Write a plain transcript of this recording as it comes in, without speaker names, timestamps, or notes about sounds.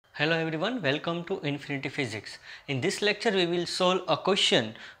Hello everyone, welcome to Infinity Physics. In this lecture we will solve a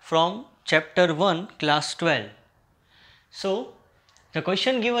question from chapter 1 class 12. So the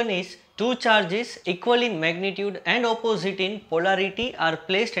question given is two charges equal in magnitude and opposite in polarity are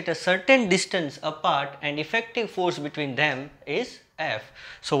placed at a certain distance apart and effective force between them is F.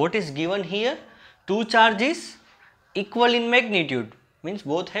 So what is given here? Two charges equal in magnitude means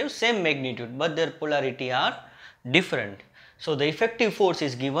both have same magnitude but their polarity are different. So the effective force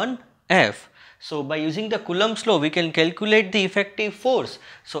is given F. So by using the Coulomb's law we can calculate the effective force.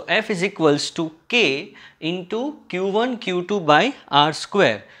 So F is equals to K into Q1 Q2 by R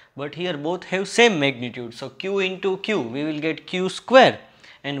square, but here both have same magnitude. So Q into Q we will get Q square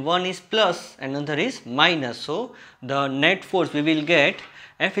and one is plus another is minus. So the net force we will get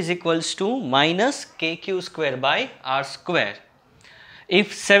F is equals to minus KQ square by R square.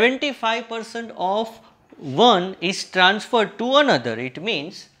 If 75% of one is transferred to another, it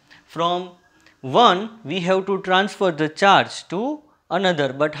means from one we have to transfer the charge to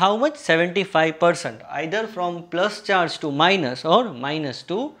another, but how much? 75%, either from plus charge to minus or minus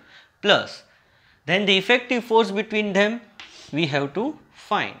to plus. Then the effective force between them we have to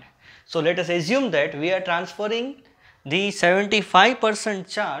find. So let us assume that we are transferring the 75%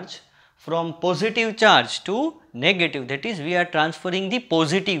 charge from positive charge to negative, that is we are transferring the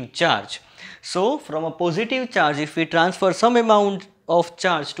positive charge. So from a positive charge if we transfer some amount of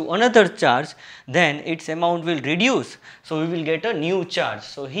charge to another charge, then its amount will reduce. So we will get a new charge.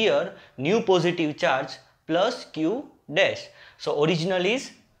 So here new positive charge plus Q dash. So original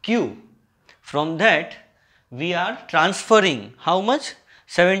is Q. From that we are transferring how much?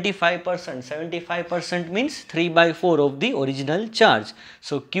 75%. 75% means 3 by 4 of the original charge.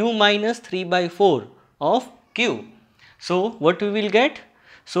 So Q minus 3 by 4 of Q. So what we will get?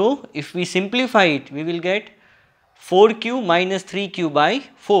 So if we simplify it, we will get 4Q minus 3Q by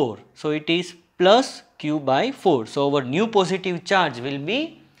 4. So it is plus Q by 4. So our new positive charge will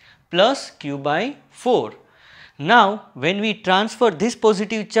be plus Q by 4. Now when we transfer this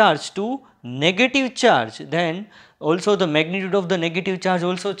positive charge to negative charge, then also the magnitude of the negative charge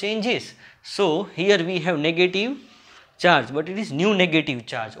also changes. So here we have negative charge, but it is new negative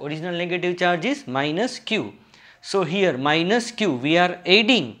charge. Original negative charge is minus Q. So here minus Q we are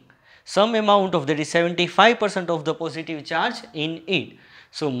adding some amount of, that is 75% of the positive charge in it.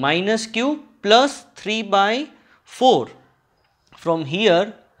 So minus Q plus 3 by 4. From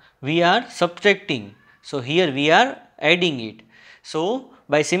here we are subtracting. So here we are adding it. So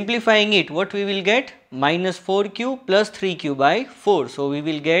by simplifying it, what we will get? Minus 4Q plus 3Q by 4. So we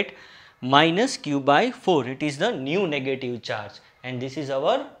will get minus Q by 4. It is the new negative charge and this is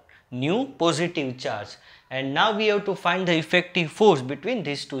our new positive charge. And now we have to find the effective force between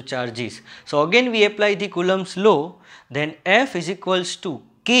these two charges. So again we apply the Coulomb's law, then F is equals to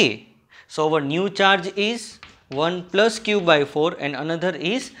K. So our new charge is 1 plus Q by 4 and another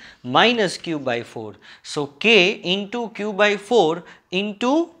is minus Q by 4. So K into Q by 4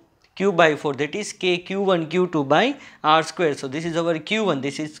 into Q by 4, that is K Q1 Q2 by R square. So this is our Q1,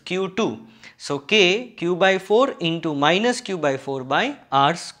 this is Q2. So K Q by 4 into minus Q by 4 by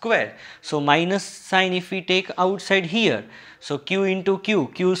R square. So minus sign if we take outside here. So Q into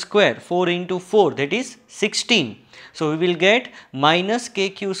Q square, 4 into 4, that is 16. So we will get minus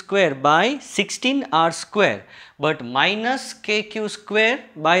KQ square by 16 R square, but minus KQ square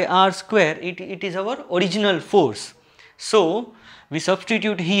by R square it is our original force. So we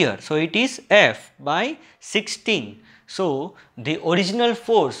substitute here. So it is F by 16. So the original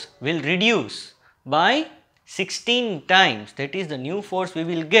force will reduce by 16 times, that is the new force we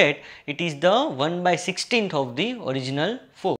will get, it is the 1 by 16th of the original force.